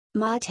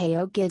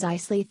Matteo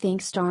Guidicelli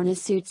thinks Darna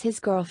suits his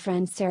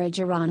girlfriend Sarah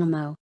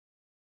Geronimo.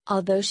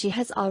 Although she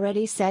has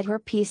already said her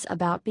piece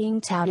about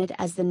being touted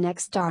as the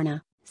next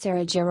Darna,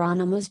 Sarah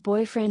Geronimo's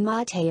boyfriend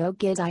Matteo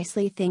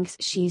Guidicelli thinks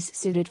she's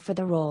suited for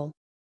the role.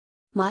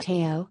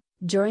 Matteo,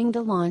 during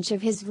the launch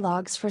of his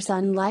Vlogs for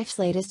Sun Life's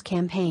latest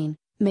campaign,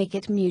 Make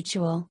It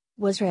Mutual,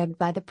 was ribbed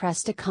by the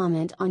press to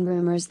comment on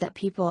rumors that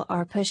people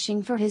are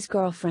pushing for his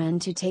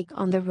girlfriend to take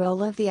on the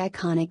role of the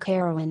iconic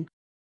heroine.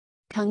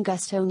 Kung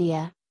gusto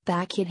niya,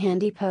 bakit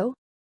hindi po?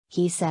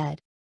 He said.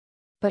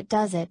 But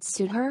does it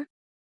suit her?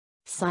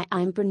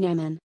 Siyempre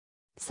naman.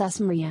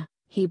 Susmarya,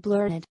 he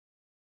blurted.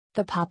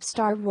 The pop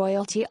star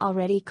royalty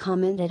already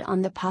commented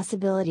on the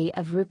possibility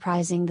of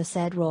reprising the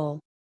said role.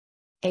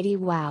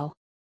 Wow.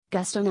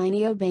 Gusto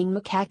ninyo bang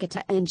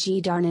makakita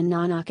ng Darna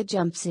na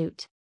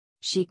naka-jumpsuit?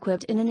 She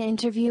quipped in an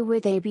interview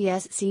with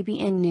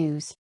ABS-CBN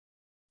News.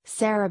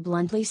 Sarah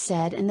bluntly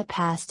said in the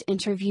past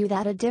interview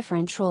that a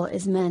different role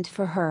is meant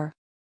for her.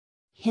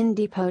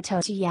 Hindi po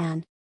totoo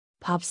yan.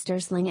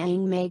 Popstars lang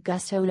ang may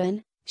gusto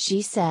nun,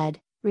 she said,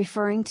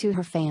 referring to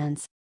her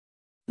fans.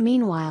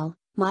 Meanwhile,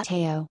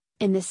 Matteo,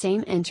 in the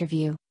same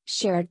interview,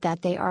 shared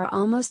that they are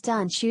almost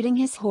done shooting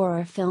his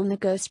horror film The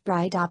Ghost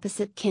Bride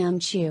opposite Kim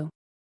Chiu.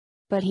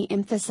 But he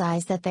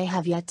emphasized that they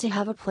have yet to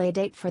have a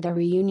playdate for the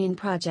reunion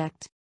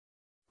project.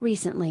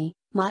 Recently,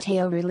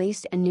 Matteo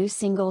released a new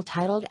single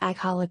titled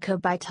Akala Ko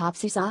by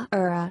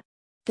Susmarya.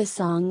 The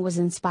song was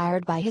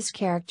inspired by his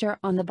character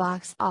on the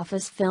box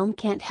office film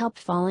Can't Help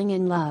Falling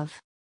in Love.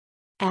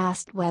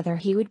 Asked whether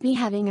he would be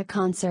having a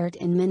concert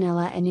in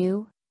Manila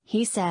anew,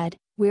 he said,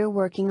 "We're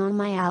working on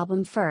my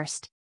album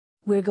first.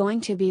 We're going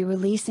to be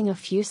releasing a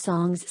few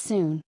songs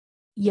soon.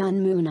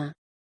 Yun muna."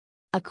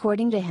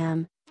 According to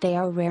him, they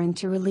are raring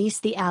to release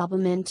the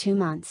album in 2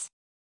 months.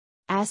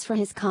 As for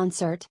his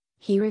concert,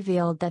 he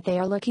revealed that they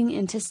are looking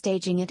into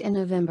staging it in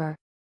November.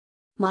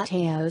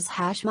 Matteo's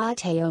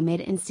Matteo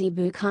Made in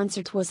Cebu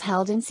concert was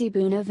held in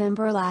Cebu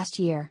November last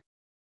year.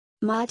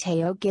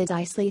 Matteo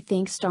Guidicelli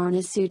thinks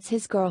Darna suits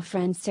his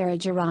girlfriend Sarah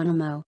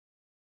Geronimo.